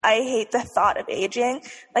I hate the thought of aging.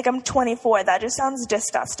 Like, I'm 24. That just sounds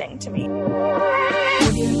disgusting to me.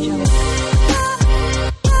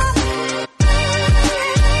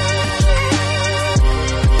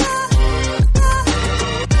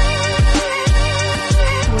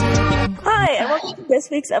 Hi, and welcome to this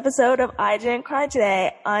week's episode of I Didn't Cry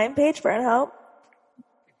Today. I'm Paige Burnhope.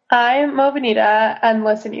 I'm Mo Benita, and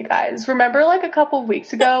listen, you guys, remember like a couple of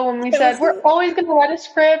weeks ago when we said we're always going to write a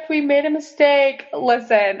script, we made a mistake?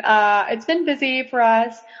 Listen, it's been busy for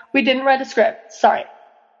us. We didn't write a script. Sorry.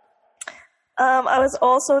 I was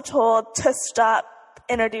also told to stop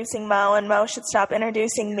introducing Mo, and Mo should stop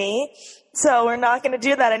introducing me. So we're not going to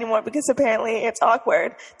do that anymore because apparently it's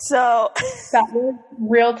awkward. So that was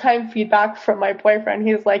real-time feedback from my boyfriend.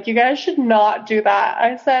 He's like, you guys should not do that.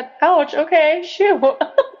 I said, ouch, okay, shoot.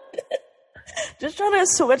 Just trying to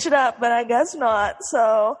switch it up, but I guess not,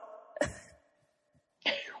 so.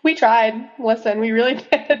 We tried. Listen, we really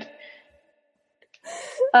did.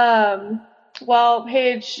 Well,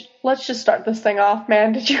 Paige, let's just start this thing off,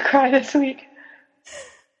 man. Did you cry this week?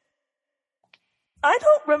 I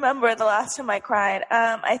don't remember the last time I cried.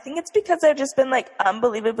 I think it's because I've just been, like,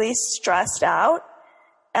 unbelievably stressed out,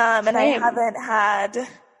 and I haven't had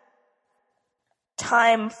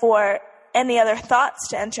time for any other thoughts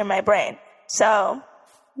to enter my brain. So,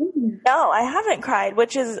 no, I haven't cried,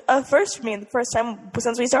 which is a first for me, the first time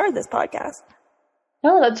since we started this podcast.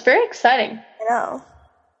 No, that's very exciting. I know.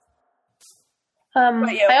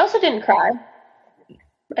 I also didn't cry.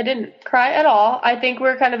 I didn't cry at all. I think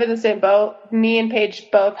we're kind of in the same boat. Me and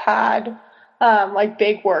Paige both had, like,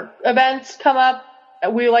 big work events come up.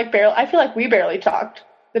 We, like, I feel like we barely talked,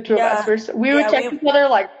 the two of us. We would check each other,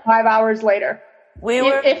 like, 5 hours later.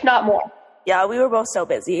 If not more. Yeah, we were both so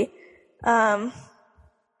busy. So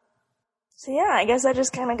yeah, I guess that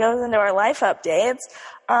just kind of goes into our life updates.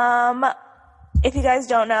 If you guys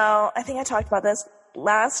don't know, I think I talked about this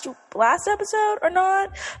last episode or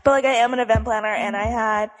not, but like I am an event planner and I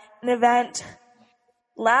had an event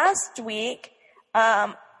last week,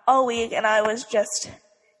 all week, and I was just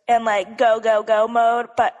in like go mode,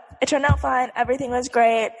 but it turned out fine. Everything was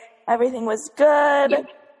great. Everything was good.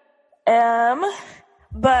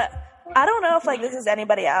 But I don't know if like this is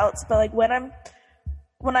anybody else, but like when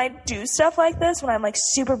I do stuff like this, when I'm like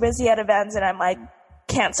super busy at events and I'm like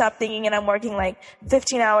can't stop thinking and I'm working like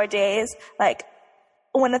 15-hour days, like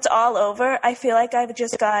when it's all over, I feel like I've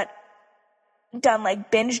just got done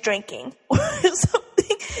like binge drinking or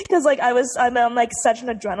something, because like I'm on like such an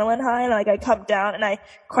adrenaline high, and like I come down and I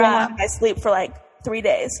crash and I sleep for like 3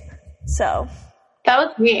 days. So that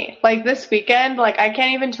was me. Like this weekend, like I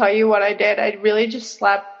can't even tell you what I did. I really just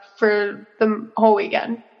slept for the whole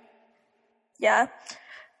weekend. Yeah.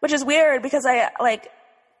 Which is weird because I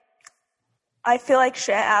feel like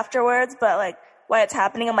shit afterwards, but like while it's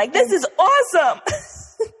happening, I'm like, this is awesome.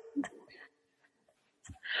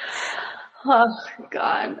 Oh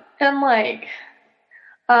God. And like,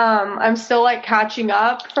 I'm still like catching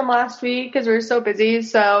up from last week because we were so busy.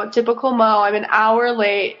 So typical Mo, I'm an hour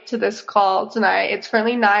late to this call tonight. It's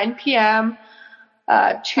currently 9 p.m.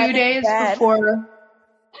 2 days before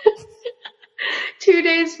 2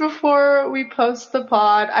 days before we post the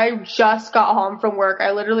pod. I just got home from work.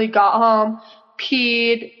 I literally got home,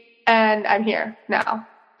 peed, and I'm here now.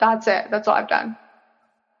 That's it. That's all I've done.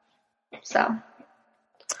 So,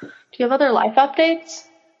 do you have other life updates?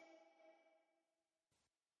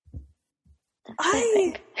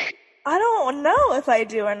 I don't know if I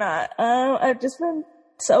do or not. I've just been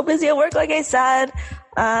so busy at work, like I said.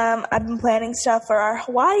 I've been planning stuff for our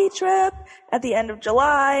Hawaii trip at the end of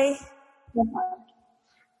July.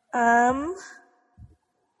 I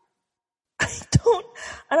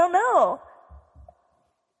don't know.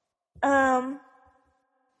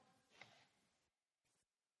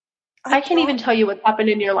 I can't even tell you what's happened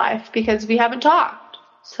in your life because we haven't talked.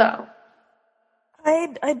 So I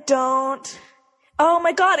don't. Oh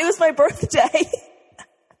my God, it was my birthday.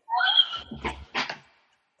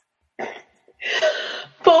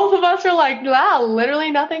 Both of us are like, wow,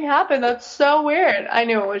 literally nothing happened. That's so weird. I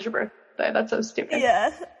knew it was your birthday. That's so stupid.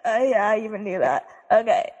 Yeah, I even knew that.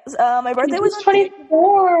 Okay, my birthday was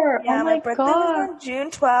 24. Yeah, oh my birthday was on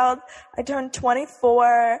June 12th. I turned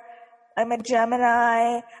 24. I'm a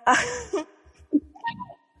Gemini.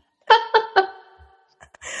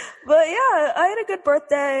 But yeah, I had a good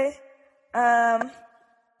birthday. I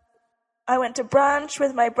went to brunch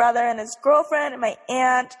with my brother and his girlfriend and my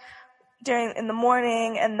aunt in the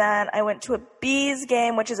morning, and then I went to a Bees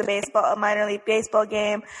game, which is a minor league baseball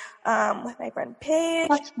game, with my friend Paige.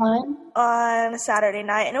 That's fun. On Saturday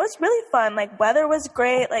night, and it was really fun. Like, weather was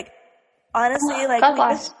great. Like, honestly, like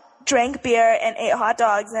drank beer and ate hot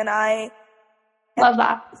dogs, and I Love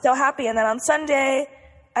that. so happy. And then on Sunday,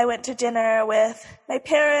 I went to dinner with my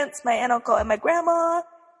parents, my aunt, uncle, and my grandma.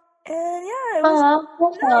 And yeah, it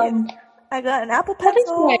was nice. I got an Apple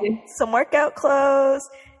Pencil, nice. some workout clothes,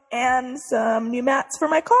 and some new mats for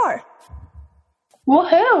my car.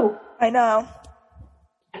 Woohoo! I know.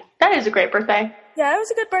 That is a great birthday. Yeah, it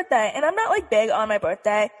was a good birthday. And I'm not, like, big on my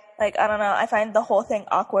birthday. Like, I don't know. I find the whole thing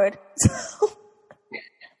awkward.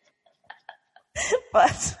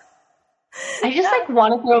 But I just, like,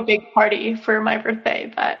 want to throw a big party for my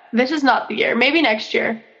birthday, but this is not the year. Maybe next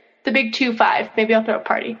year. The big 2-5. Maybe I'll throw a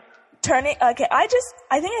party. Okay, I think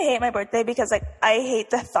I hate my birthday because, like, I hate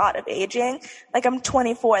the thought of aging. Like, I'm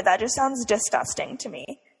 24. That just sounds disgusting to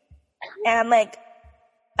me. And, like,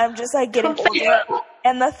 I'm just, like, getting older.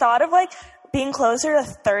 And the thought of, like, being closer to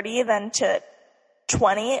 30 than to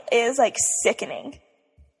 20 is, like, sickening.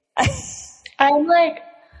 I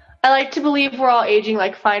like to believe we're all aging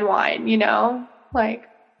like fine wine, you know? Like,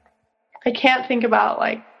 I can't think about,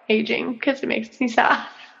 like, aging because it makes me sad.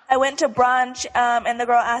 I went to brunch, and the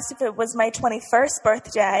girl asked if it was my 21st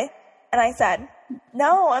birthday, and I said,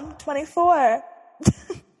 no, I'm 24.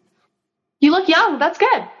 You look young. That's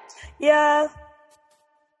good. Yeah.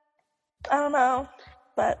 I don't know,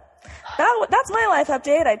 but that's my life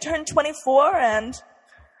update. I turned 24, and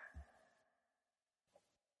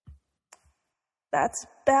that's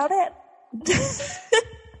about it.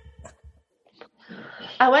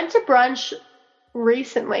 I went to brunch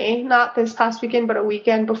recently, not this past weekend, but a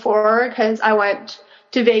weekend before, because I went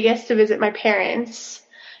to Vegas to visit my parents,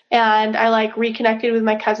 and I, like, reconnected with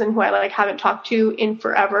my cousin who I, like, haven't talked to in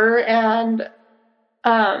forever, and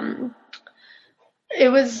it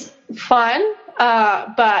was fun,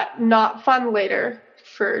 but not fun later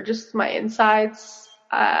for just my insides.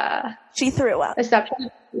 She threw up.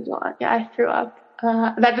 Yeah, I threw up.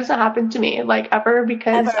 That doesn't happen to me, like, ever,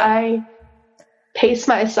 because I pace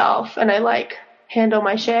myself and I, like, handle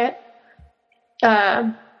my shit.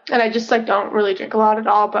 And I just, like, don't really drink a lot at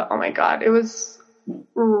all, but oh my God, it was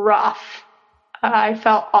rough. I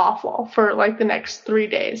felt awful for, like, the next 3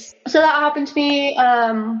 days. So that happened to me.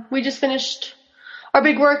 We just finished our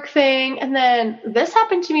big work thing, and then this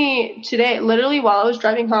happened to me today. Literally while I was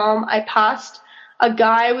driving home, I passed a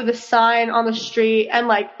guy with a sign on the street, and,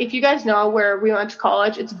 like, if you guys know where we went to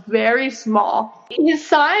college, it's very small. His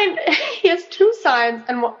sign, he has 2 signs,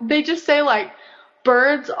 and they just say, like,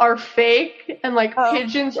 birds are fake and, like,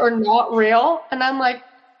 pigeons are not real, and I'm like,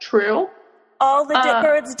 true. All the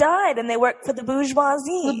birds died, and they work for the bourgeoisie.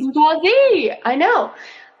 The bourgeoisie, I know.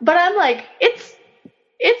 But I'm like, it's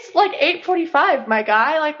like 8:45, my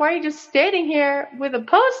guy. Like, why are you just standing here with a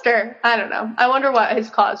poster? I don't know. I wonder what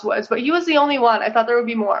his cause was. But he was the only one. I thought there would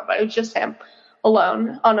be more, but it was just him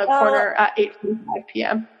alone on a corner at 8:45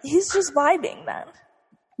 p.m. He's just vibing then.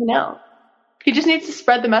 No. He just needs to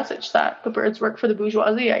spread the message that the birds work for the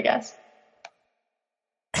bourgeoisie, I guess.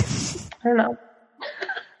 I don't know.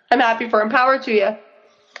 I'm happy for him. Power to you.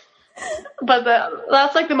 But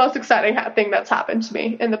that's, like, the most exciting thing that's happened to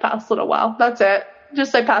me in the past little while. That's it.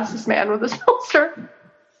 Just, I passed this man with his poster.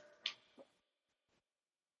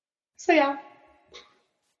 So, yeah.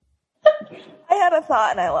 I had a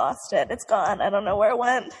thought and I lost it. It's gone. I don't know where it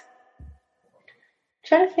went.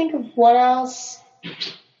 Trying to think of what else.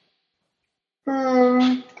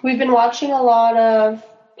 We've been watching a lot of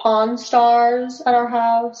Pawn Stars at our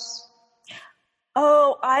house.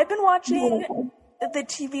 Oh, I've been watching the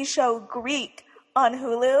TV show Greek on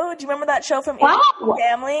Hulu. Do you remember that show from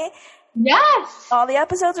Family? Yes! All the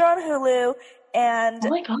episodes are on Hulu, and oh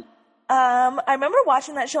my God. I remember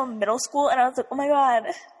watching that show in middle school, and I was like, oh my God,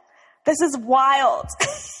 this is wild.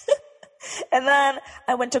 And then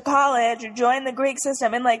I went to college, joined the Greek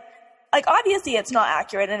system, and like obviously it's not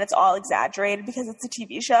accurate and it's all exaggerated because it's a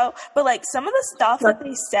TV show, but like some of the stuff that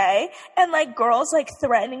they say, and like girls like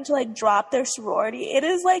threatening to like drop their sorority, it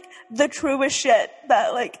is like the truest shit,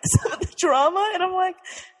 that like some of the drama, and I'm like,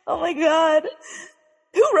 oh my God,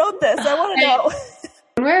 who wrote this? I want to know.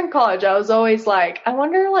 When we were in college, I was always like, I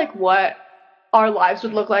wonder like what our lives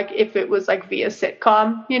would look like if it was like via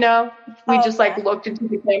sitcom, you know? We just like looked into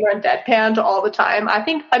the camera and deadpanned all the time.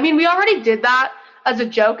 I mean, we already did that as a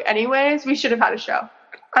joke anyways. We should have had a show.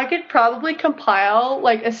 I could probably compile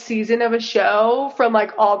like a season of a show from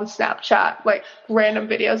like all the Snapchat, like random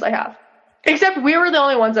videos I have. Except we were the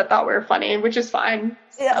only ones that thought we were funny, which is fine.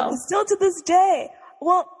 Yeah, still to this day.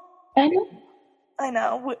 Well, I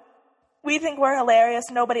know. We think we're hilarious.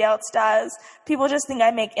 Nobody else does. People just think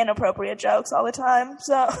I make inappropriate jokes all the time.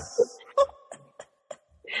 So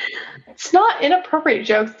it's not inappropriate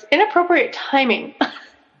jokes. It's inappropriate timing.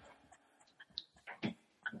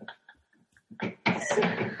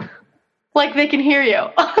 Like they can hear you.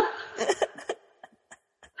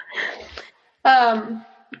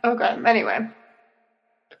 Okay. Anyway.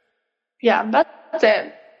 Yeah, that's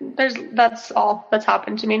it. That's all that's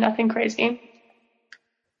happened to me. Nothing crazy.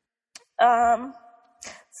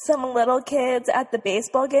 Some little kids at the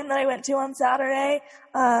baseball game that I went to on Saturday,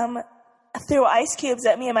 threw ice cubes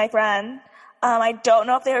at me and my friend. I don't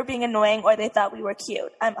know if they were being annoying or they thought we were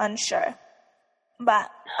cute. I'm unsure. But,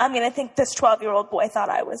 I mean, I think this 12-year-old boy thought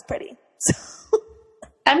I was pretty. So.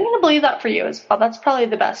 I'm going to believe that for you as well. That's probably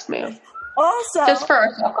the best move. Also, just for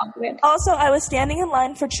our self-confidence. Also, I was standing in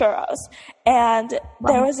line for churros, and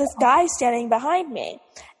there was this guy standing behind me,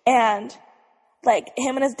 and, like,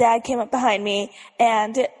 him and his dad came up behind me,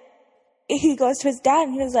 and he goes to his dad,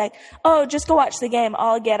 and he was like, oh, just go watch the game,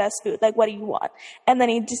 I'll get us food, like, what do you want? And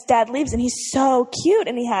then dad leaves, and he's so cute,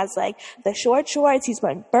 and he has, like, the short shorts, he's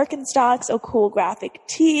wearing Birkenstocks, a cool graphic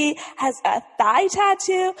tee, has a thigh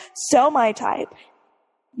tattoo, so my type.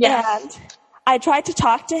 Yes. And I tried to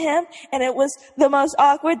talk to him, and it was the most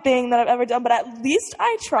awkward thing that I've ever done, but at least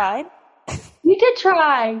I tried. You did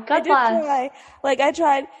try. God bless. I did try. Like, I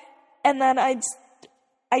tried, and then I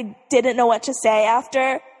didn't know what to say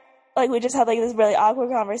after. Like, we just had, like, this really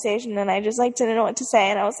awkward conversation, and I just, like, didn't know what to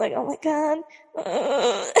say, and I was like, oh, my God. And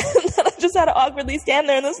then I just had to awkwardly stand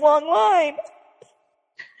there in this long line.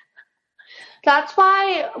 That's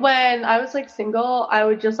why when I was, like, single, I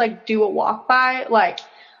would just, like, do a walk by. Like,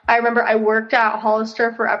 I remember I worked at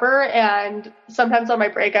Hollister forever, and sometimes on my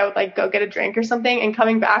break, I would, like, go get a drink or something, and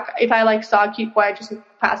coming back, if I, like, saw a cute boy, I just would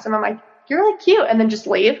pass him. I'm like, you're really cute, and then just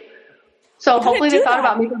leave. So hopefully they thought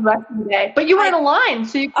about me for the rest of the day. But you were in a line,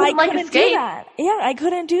 so you couldn't, like, escape. Do that. Yeah, I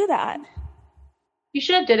couldn't do that. You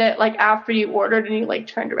should have did it, like, after you ordered, and you, like,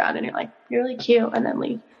 turned around, and you're like, you're really cute, and then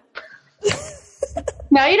leave.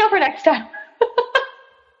 Now you know for next time.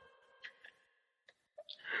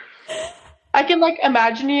 I can, like,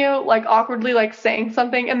 imagine you, like, awkwardly, like, saying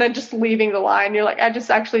something and then just leaving the line. You're like, I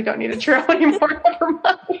just actually don't need a churro anymore. Never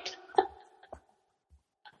mind.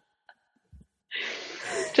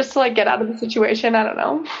 Just to, like, get out of the situation. I don't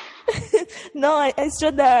know. No, I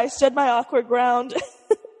stood there. I stood my awkward ground.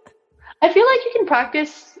 I feel like you can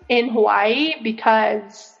practice in Hawaii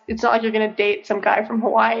because it's not like you're going to date some guy from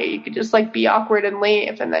Hawaii. You could just, like, be awkward and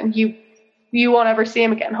leave, and then you won't ever see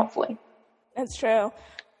him again, hopefully. That's true.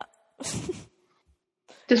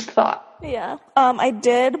 Just thought. Yeah. I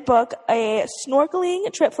did book a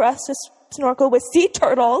snorkeling trip for us to snorkel with sea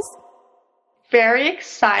turtles. Very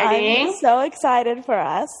exciting. I'm so excited for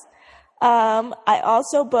us. I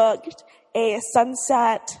also booked a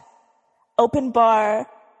sunset open bar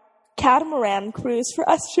catamaran cruise for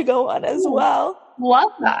us to go on as well.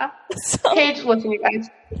 Love that. Paige, listen, you guys.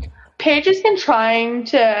 Paige has been trying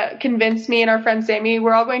to convince me and our friend Sammy,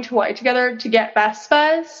 we're all going to Hawaii together to get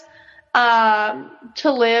Vespas,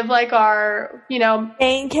 to live like our, you know,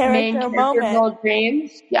 main character moment.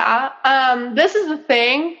 Dreams. Yeah. This is the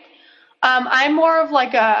thing. I'm more of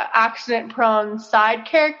like a accident prone side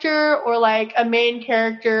character or like a main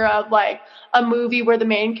character of like a movie where the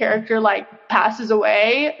main character like passes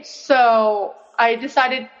away. So I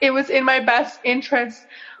decided it was in my best interest.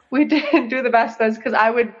 We didn't do the Vespas because I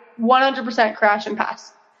would 100% crash and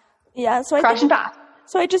pass. Yeah, so crash and pass.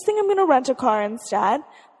 So I just think I'm going to rent a car instead.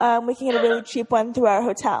 We can get a really cheap one through our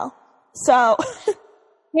hotel. So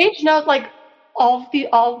Paige knows, like, all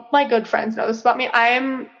my good friends know this about me. I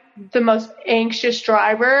am the most anxious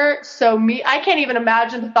driver. So I can't even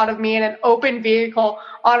imagine the thought of me in an open vehicle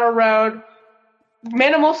on a road,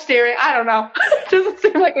 minimal steering. I don't know. It doesn't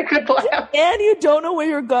seem like a good plan. And you don't know where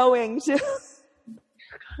you're going to.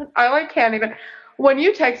 I like can't even. When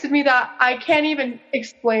you texted me that, I can't even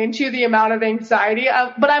explain to you the amount of anxiety.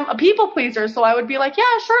 But I'm a people pleaser, so I would be like,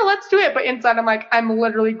 yeah, sure, let's do it. But inside, I'm like, I'm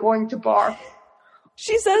literally going to bar.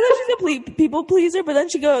 She says that she's a people pleaser, but then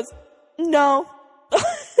she goes, no.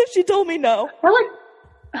 She told me no. I'm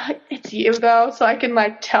like, it's you, though, so I can,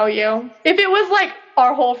 like, tell you. If it was, like,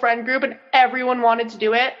 our whole friend group and everyone wanted to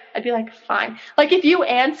do it, I'd be like, fine. Like, if you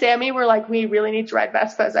and Sammy were like, we really need to ride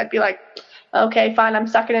Vespas, I'd be like, okay, fine, I'm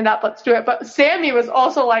sucking it up, let's do it. But Sammy was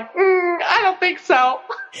also like, I don't think so.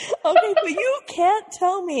 Okay, but you can't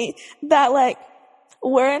tell me that, like,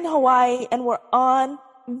 we're in Hawaii and we're on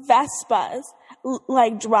Vespas,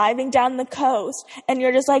 like, driving down the coast, and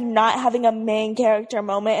you're just, like, not having a main character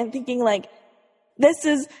moment and thinking, like, this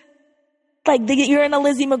is, like, you're in a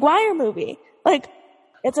Lizzie McGuire movie. Like,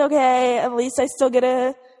 it's okay, at least I still get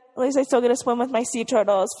to swim with my sea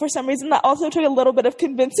turtles. For some reason, that also took a little bit of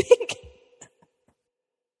convincing.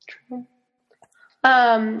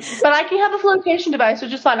 But I can have a flotation device,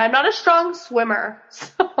 which is fun. I'm not a strong swimmer,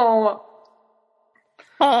 so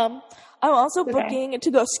I'm also booking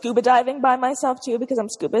to go scuba diving by myself too because I'm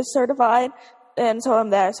scuba certified, and so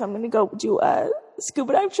I'm there. So I'm going to go do a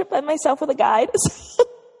scuba dive trip by myself with a guide.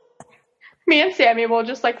 Me and Sammy will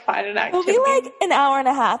just like find an activity. It'll be like an hour and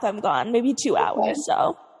a half. I'm gone, maybe 2 hours.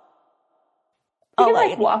 So you can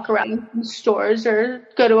like walk around some stores or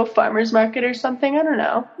go to a farmer's market or something. I don't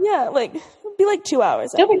know. Yeah, like it'll be like 2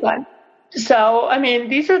 hours. It'll be fun. So, I mean,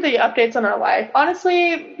 these are the updates on our life.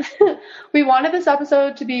 Honestly, we wanted this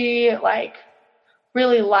episode to be, like,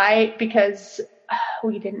 really light because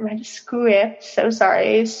we didn't write a script. So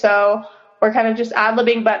sorry. So we're kind of just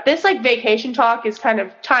ad-libbing. But this, like, vacation talk is kind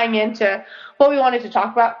of tying into what we wanted to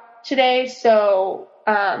talk about today. So,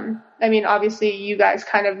 I mean, obviously, you guys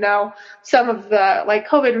kind of know some of the, like,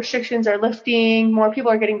 COVID restrictions are lifting. More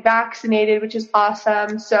people are getting vaccinated, which is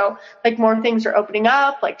awesome. So, like, more things are opening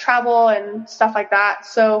up, like travel and stuff like that.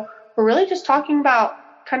 So we're really just talking about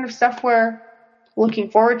kind of stuff we're looking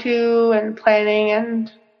forward to and planning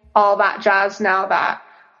and all that jazz now that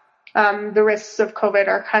the risks of COVID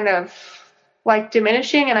are kind of, like,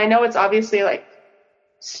 diminishing. And I know it's obviously, like,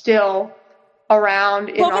 still around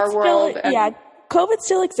in our world. COVID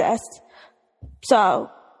still exists.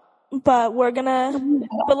 So, but we're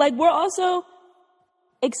also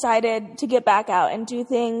excited to get back out and do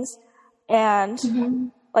things.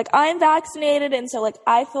 And like, I'm vaccinated. And so, like,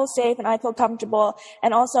 I feel safe and I feel comfortable.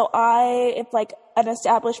 And also if like an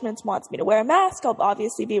establishment wants me to wear a mask, I'll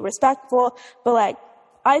obviously be respectful. But like,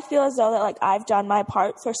 I feel as though that like I've done my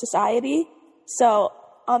part for society. So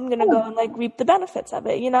I'm going to go and like reap the benefits of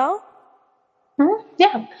it, you know?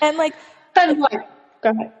 Yeah. And like, go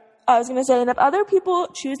ahead. I was going to say, and if other people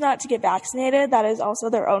choose not to get vaccinated, that is also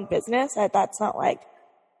their own business. That's not like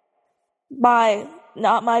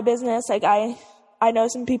not my business. Like I know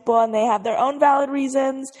some people and they have their own valid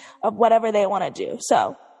reasons of whatever they want to do.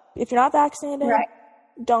 So if you're not vaccinated,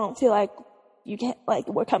 don't feel like you can't, like,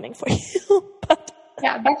 we're coming for you. But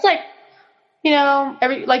yeah, that's like, you know,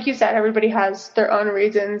 like you said, everybody has their own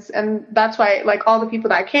reasons, and that's why, like, all the people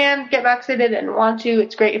that can get vaccinated and want to,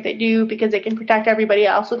 it's great if they do because they can protect everybody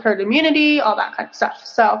else with herd immunity, all that kind of stuff.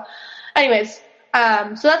 So, anyways,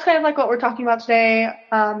 so that's kind of like what we're talking about today.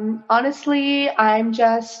 Honestly, I'm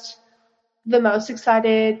just the most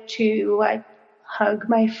excited to like hug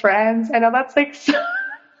my friends. I know that's like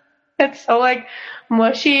it's so like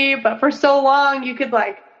mushy, but for so long you could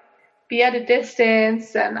like be at a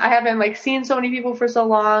distance, and I haven't like seen so many people for so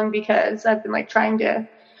long because I've been like trying to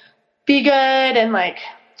be good and like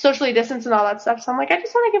socially distance and all that stuff. So I'm like, I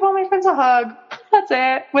just want to give all my friends a hug. That's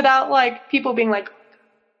it. Without like people being like,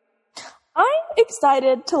 I'm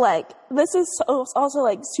excited to like, this is also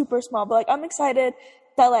like super small, but like I'm excited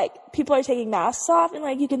that like people are taking masks off and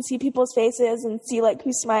like you can see people's faces and see like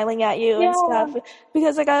who's smiling at you and stuff.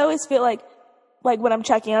 Because like I always feel like when I'm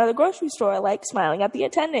checking out of the grocery store, like smiling at the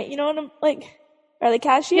attendant, you know what I'm like, or the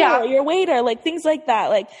cashier or your waiter, like things like that.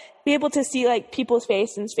 Like be able to see like people's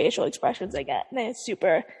face and facial expressions again. And it's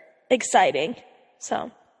super exciting.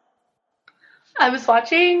 So I was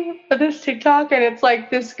watching this TikTok and it's like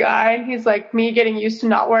this guy and he's like me getting used to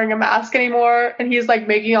not wearing a mask anymore. And he's like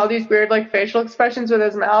making all these weird like facial expressions with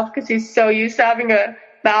his mouth because he's so used to having a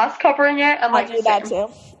mask covering it. I'm like,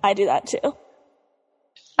 I do that too.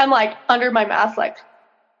 I'm like under my mask, like.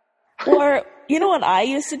 Or you know what I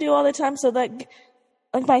used to do all the time? So like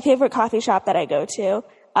my favorite coffee shop that I go to,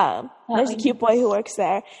 there's a cute boy who works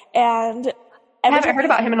there, and I haven't heard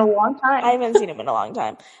about him in a long time. I haven't seen him in a long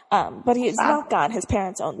time, but he's not gone. His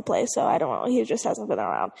parents own the place, so I don't know. He just hasn't been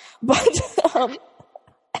around. But I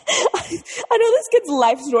know this kid's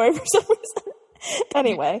life story for some reason.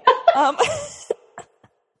 Anyway.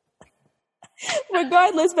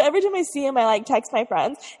 Regardless, but every time I see him, I like text my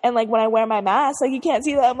friends, and like when I wear my mask, like you can't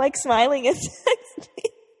see that I'm like smiling and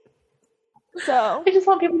texting. So I just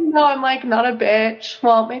want people to know I'm like not a bitch.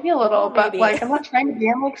 Well, maybe a little, but like I'm not trying to be.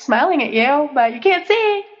 I'm like smiling at you, but you can't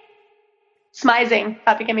see. Smizing,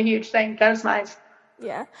 that became a huge thing. Gotta smize.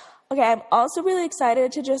 Yeah. Okay, I'm also really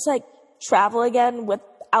excited to just like travel again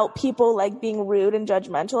without people like being rude and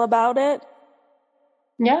judgmental about it.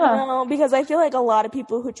 Yeah. You know, because I feel like a lot of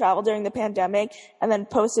people who traveled during the pandemic and then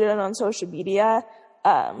posted it on social media,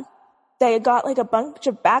 they got like a bunch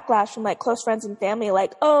of backlash from like close friends and family,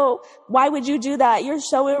 like, oh, why would you do that? You're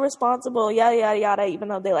so irresponsible, yada, yada, yada, even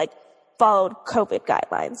though they like followed COVID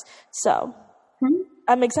guidelines. So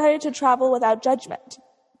I'm excited to travel without judgment.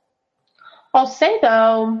 I'll say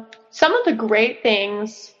though, some of the great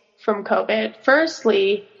things from COVID,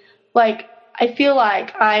 firstly, like I feel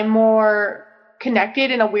like I'm more connected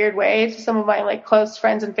in a weird way to some of my like close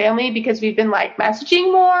friends and family because we've been like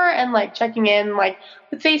messaging more and like checking in like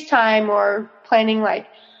with FaceTime or planning like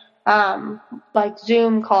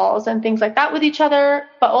Zoom calls and things like that with each other.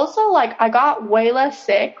 But also like I got way less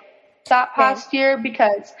sick that past year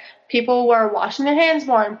because people were washing their hands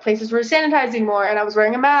more and places were sanitizing more and I was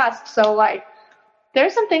wearing a mask. So like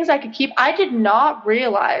there's some things I could keep. I did not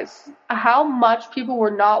realize how much people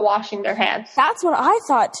were not washing their hands. That's what I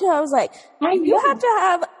thought too. I was like, you have to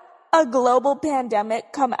have a global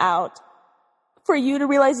pandemic come out for you to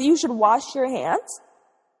realize you should wash your hands.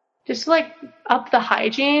 Just to, like, up the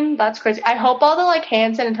hygiene. That's crazy. I hope all the like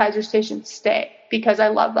hand sanitizer stations stay because I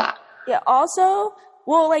love that. Yeah. Also,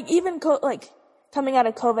 well, like even coming out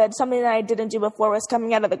of COVID, something that I didn't do before was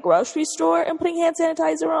coming out of the grocery store and putting hand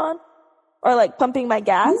sanitizer on. Or, like, pumping my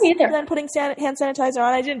gas and then putting hand sanitizer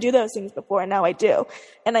on. I didn't do those things before, and now I do.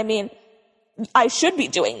 And, I mean, I should be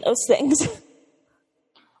doing those things.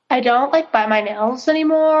 I don't, like, bite my nails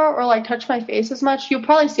anymore or, like, touch my face as much. You'll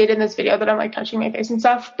probably see it in this video that I'm, like, touching my face and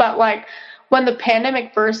stuff. But, like, when the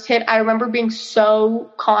pandemic first hit, I remember being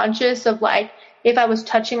so conscious of, like, if I was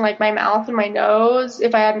touching, like, my mouth and my nose,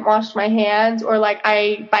 if I hadn't washed my hands, or, like,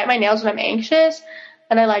 I bite my nails when I'm anxious.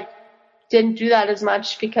 And I, like, didn't do that as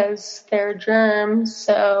much because they're germs,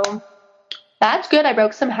 so that's good. I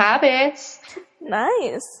broke some habits.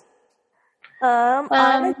 Nice.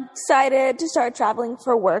 I'm excited to start traveling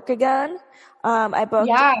for work again. I booked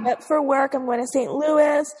a trip for work. I'm going to St.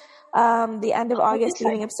 Louis the end of August,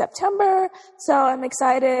 beginning of September. So I'm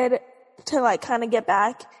excited to like kind of get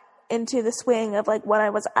back into the swing of like what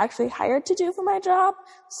I was actually hired to do for my job.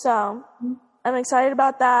 So I'm excited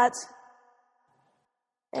about that.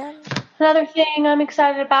 And another thing I'm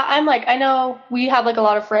excited about, I know we have like a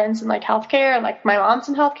lot of friends in like healthcare and like my mom's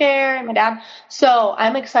in healthcare and my dad. So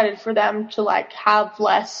I'm excited for them to like have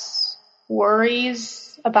less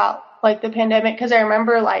worries about like the pandemic. Cause I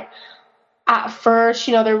remember like at first,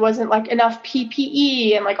 there wasn't like enough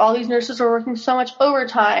PPE and like all these nurses were working so much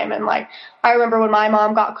overtime. And like, I remember when my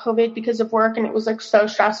mom got COVID because of work and it was like so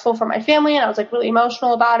stressful for my family and I was like really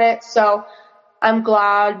emotional about it. So I'm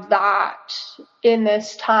glad that in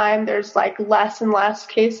this time there's like less and less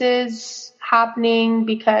cases happening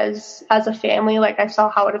because as a family, like I saw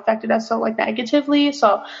how it affected us so like negatively.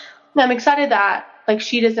 So I'm excited that like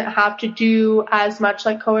she doesn't have to do as much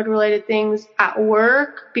like COVID related things at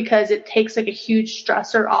work because it takes like a huge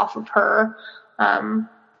stressor off of her,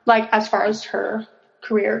 like as far as her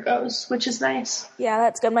career goes, which is nice. Yeah,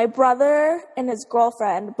 that's good. My brother and his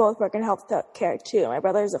girlfriend both work in health care too. My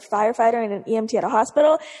brother is a firefighter and an EMT at a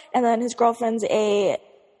hospital, and then his girlfriend's a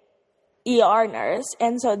ER nurse.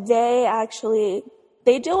 And so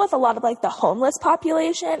they deal with a lot of like the homeless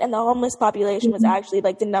population, and the homeless population was actually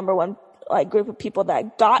like the number one like group of people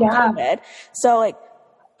that got COVID. So like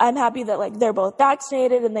I'm happy that like they're both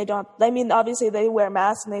vaccinated and obviously they wear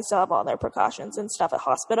masks and they still have all their precautions and stuff at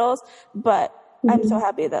hospitals, but I'm so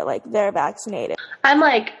happy that like they're vaccinated. I'm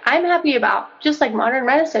happy about just like modern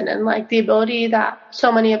medicine and like the ability that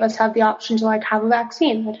so many of us have the option to like have a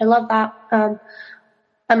vaccine. Like I love that.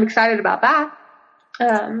 I'm excited about that.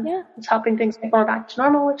 It's helping things get more back to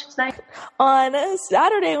normal, which is nice. On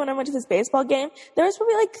Saturday when I went to this baseball game, there was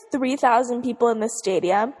probably like 3,000 people in the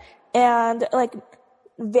stadium and like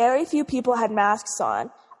very few people had masks on.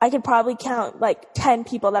 I could probably count like 10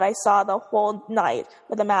 people that I saw the whole night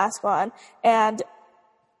with a mask on. And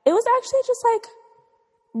it was actually just like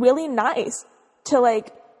really nice to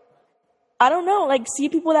like, I don't know, like see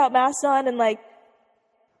people without masks on and like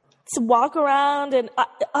to walk around and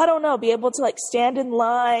I don't know, be able to like stand in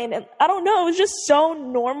line. And I don't know, it was just so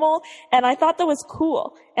normal. And I thought that was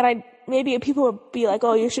cool. And maybe people would be like,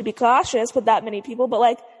 oh, you should be cautious with that many people. But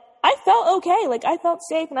like, I felt okay. Like I felt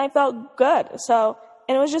safe and I felt good. So,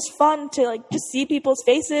 and it was just fun to like just see people's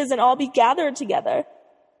faces and all be gathered together.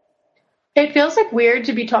 It feels like weird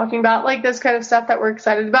to be talking about like this kind of stuff that we're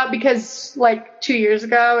excited about because like 2 years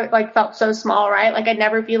ago it like felt so small, right? Like I'd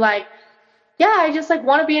never be like, yeah, I just like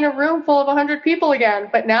want to be in a room full of 100 people again.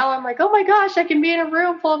 But now I'm like, oh my gosh, I can be in a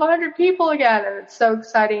room full of 100 people again. And it's so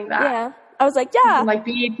exciting that I was like, yeah. Can, like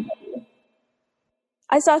be.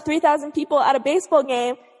 I saw 3,000 people at a baseball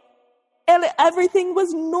game and everything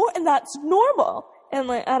was and that's normal. And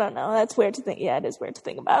like, I don't know, that's weird to think. Yeah, it is weird to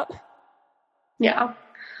think about. Yeah.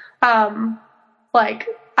 Like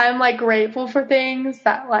I'm like grateful for things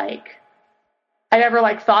that like I never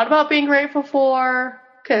like thought about being grateful for.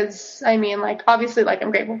 Cause I mean like obviously like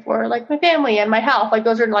I'm grateful for like my family and my health. Like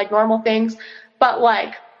those are like normal things, but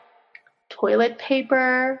like toilet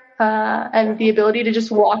paper, and the ability to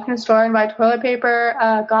just walk in the store and buy toilet paper,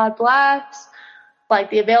 God bless,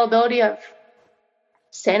 like the availability of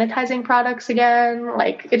sanitizing products again.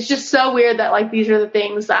 Like it's just so weird that like these are the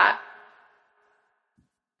things that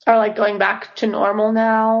are like going back to normal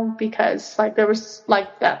now because like there was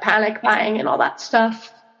like that panic buying and all that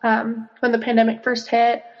stuff when the pandemic first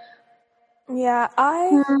hit. Yeah,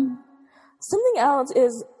 something else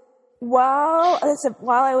is while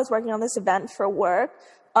I was working on this event for work,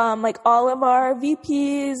 like all of our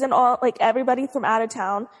VPs and all like everybody from out of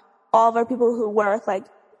town, all of our people who were like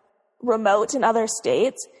remote in other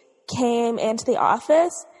states came into the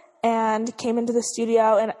office and came into the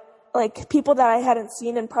studio, and like people that I hadn't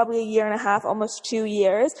seen in probably a year and a half, almost 2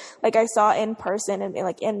 years, like I saw in person and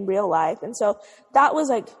like in real life. And so that was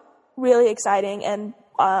like really exciting. And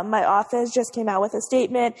my office just came out with a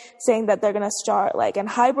statement saying that they're going to start like a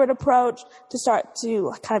hybrid approach to start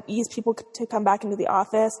to kind of ease people to come back into the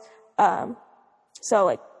office. So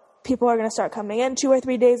like people are going to start coming in 2 or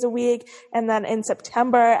 3 days a week. And then in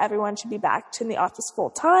September, everyone should be back to the office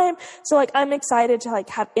full time. So like, I'm excited to like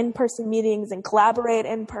have in-person meetings and collaborate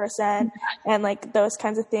in person and like those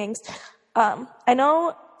kinds of things. I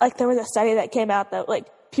know like there was a study that came out that like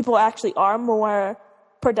people actually are more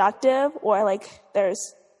productive, or like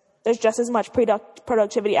there's just as much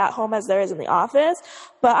productivity at home as there is in the office.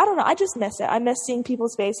 But I don't know. I just miss it. I miss seeing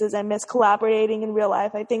people's faces. I miss collaborating in real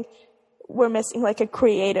life. I think we're missing like a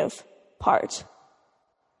creative part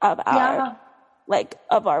of our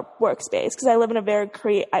of our workspace, because I live in a very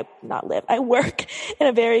I work in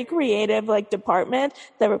a very creative like department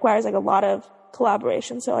that requires like a lot of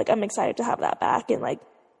collaboration. So like I'm excited to have that back and like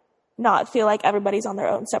not feel like everybody's on their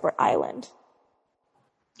own separate island.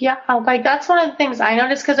 Yeah, like that's one of the things I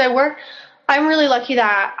noticed because I'm really lucky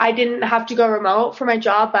that I didn't have to go remote for my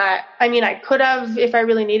job, but I mean I could have if I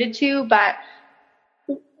really needed to, but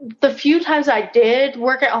the few times I did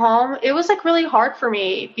work at home, it was like really hard for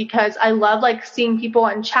me because I love like seeing people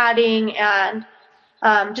and chatting and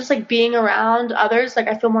just like being around others. Like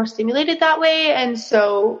I feel more stimulated that way. And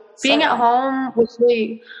so being at home was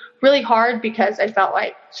really, really hard because I felt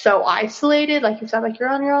like so isolated. Like you said, like you're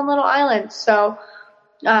on your own little island. So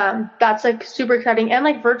that's like super exciting. And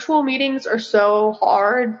like virtual meetings are so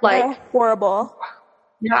hard. Like they're horrible.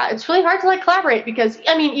 Yeah, it's really hard to like collaborate because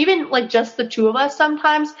I mean, even like just the two of us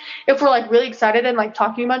sometimes, if we're like really excited and like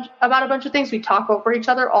talking about a bunch of things, we talk over each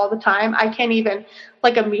other all the time. I can't even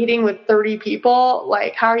like a meeting with 30 people.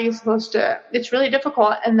 Like, how are you supposed to? It's really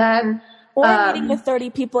difficult. And then or a meeting with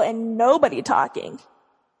 30 people and nobody talking.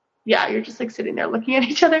 Yeah, you're just like sitting there looking at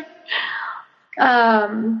each other.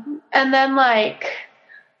 And then like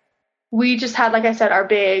we just had, like I said, our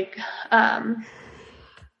big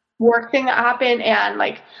work thing that happened, and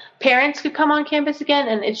like parents could come on campus again,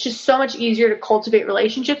 and it's just so much easier to cultivate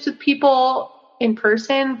relationships with people in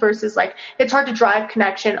person versus like it's hard to drive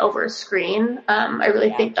connection over a screen. I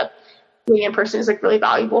really think that being in person is like really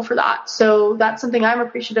valuable for that. So that's something I'm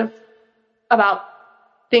appreciative about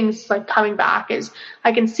things like coming back is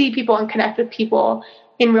I can see people and connect with people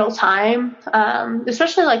in real time,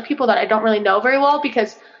 especially like people that I don't really know very well,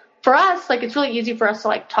 because for us, like, it's really easy for us to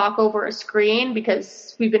like talk over a screen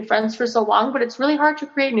because we've been friends for so long, but it's really hard to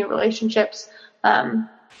create new relationships. I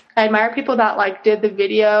admire people that like did the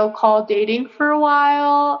video call dating for a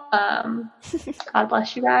while. God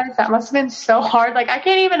bless you guys. That must have been so hard. Like, I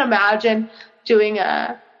can't even imagine doing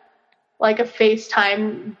a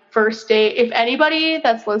FaceTime first date. If anybody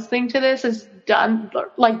that's listening to this has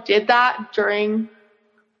did that during,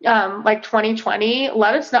 2020,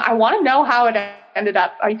 let us know. I want to know how it ended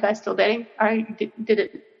up. Are you guys still dating?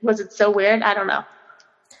 Was it so weird? I don't know.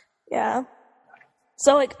 Yeah.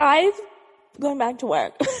 So like going back to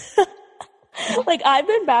work. Like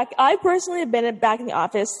I personally have been back in the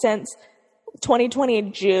office since 2020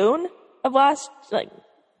 June of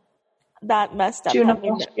that messed up. June of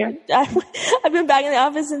last year. I've been back in the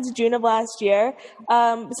office since June of last year.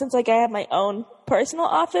 Since like I have my own personal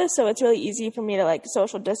office, so it's really easy for me to like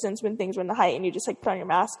social distance when things were in the height and you just like put on your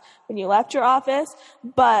mask when you left your office.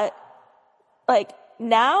 But like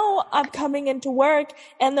now I'm coming into work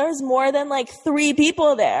and there's more than like 3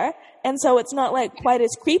 people there. And so it's not like quite as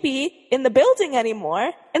creepy in the building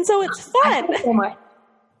anymore. And so it's fun.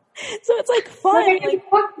 So it's like fun. Like,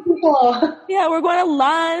 yeah, we're going to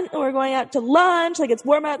lunch. We're going out to lunch. Like it's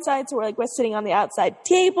warm outside, so we're sitting on the outside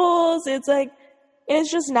tables. It's like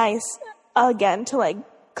it's just nice again to like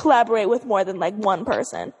collaborate with more than like one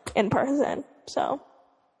person in person. So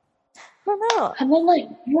I don't know. And then like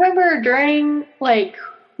you remember during like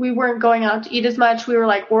we weren't going out to eat as much. We were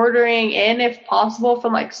like ordering in if possible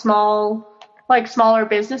from like smaller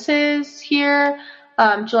businesses here.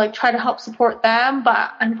 To like try to help support them,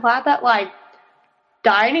 but I'm glad that like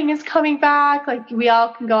dining is coming back. Like we all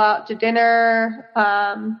can go out to dinner,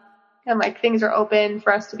 and like things are open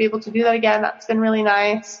for us to be able to do that again. That's been really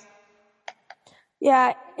nice.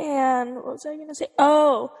 Yeah, And what was I going to say?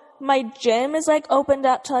 Oh, my gym is like opened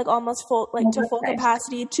up to like almost full, like to full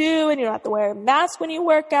capacity too. And you don't have to wear a mask when you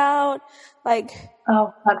work out. Like,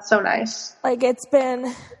 oh, that's so nice. Like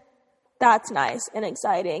that's nice and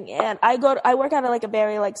exciting. And I work at like a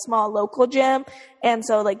very like small local gym. And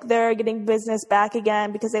so like they're getting business back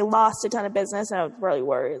again because they lost a ton of business. And I was really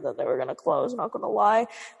worried that they were going to close, not going to lie,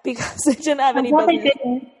 because they didn't have any business. They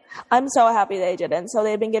didn't. I'm so happy they didn't. So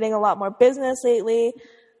they've been getting a lot more business lately.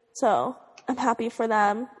 So I'm happy for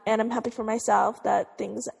them. And I'm happy for myself that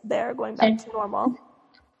things there are going back to normal.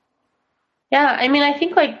 Yeah. I mean, I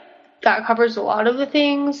think like that covers a lot of the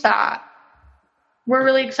things that we're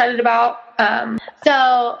really excited about.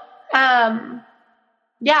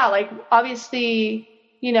 Yeah, like obviously,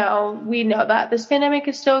 you know, we know that this pandemic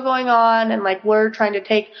is still going on and like we're trying to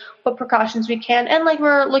take what precautions we can and like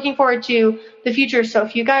we're looking forward to the future. So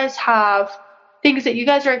if you guys have things that you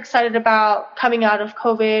guys are excited about coming out of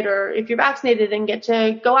COVID, or if you're vaccinated and get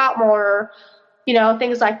to go out more, or, you know,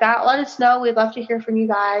 things like that, let us know. We'd love to hear from you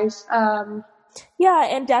guys. Yeah,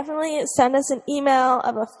 and definitely send us an email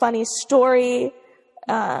of a funny story,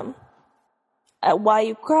 why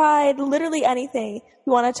you cried, literally anything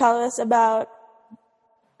you want to tell us about.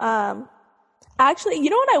 Actually, you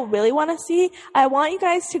know what I really want to see? I want you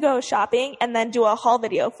guys to go shopping and then do a haul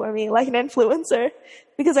video for me, like an influencer,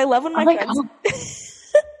 because I love when my friends.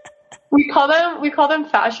 We call them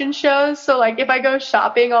fashion shows. So like if I go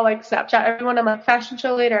shopping, I'll like Snapchat everyone. I'm like, fashion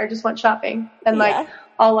show later. I just went shopping, and like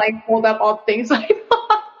I'll like hold up all the things I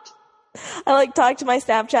bought. I like talk to my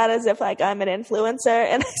Snapchat as if like I'm an influencer,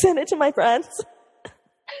 and I send it to my friends.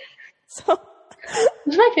 So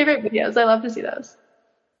those are my favorite videos. I love to see those.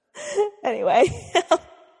 Anyway.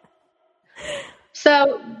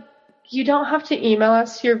 So you don't have to email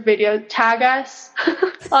us your video. Tag us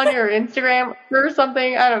on your Instagram or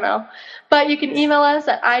something. I don't know. But you can email us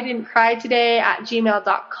at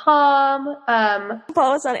ididn'tcrytoday@gmail.com.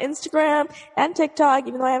 Follow us on Instagram and TikTok,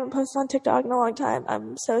 even though I haven't posted on TikTok in a long time.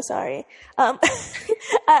 I'm so sorry. At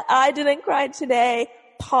I Didn't Cry Today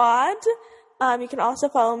pod. You can also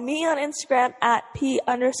follow me on Instagram at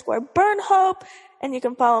P_Burnhope. And you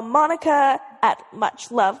can follow Monica at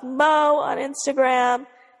MuchLoveMo on Instagram.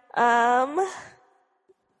 And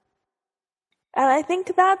I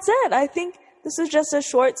think that's it. I think this is just a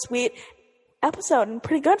short, sweet episode and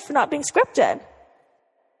pretty good for not being scripted.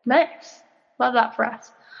 Nice. Love that for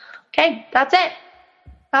us. Okay, that's it.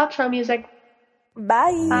 Outro music.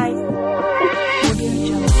 Bye. Bye.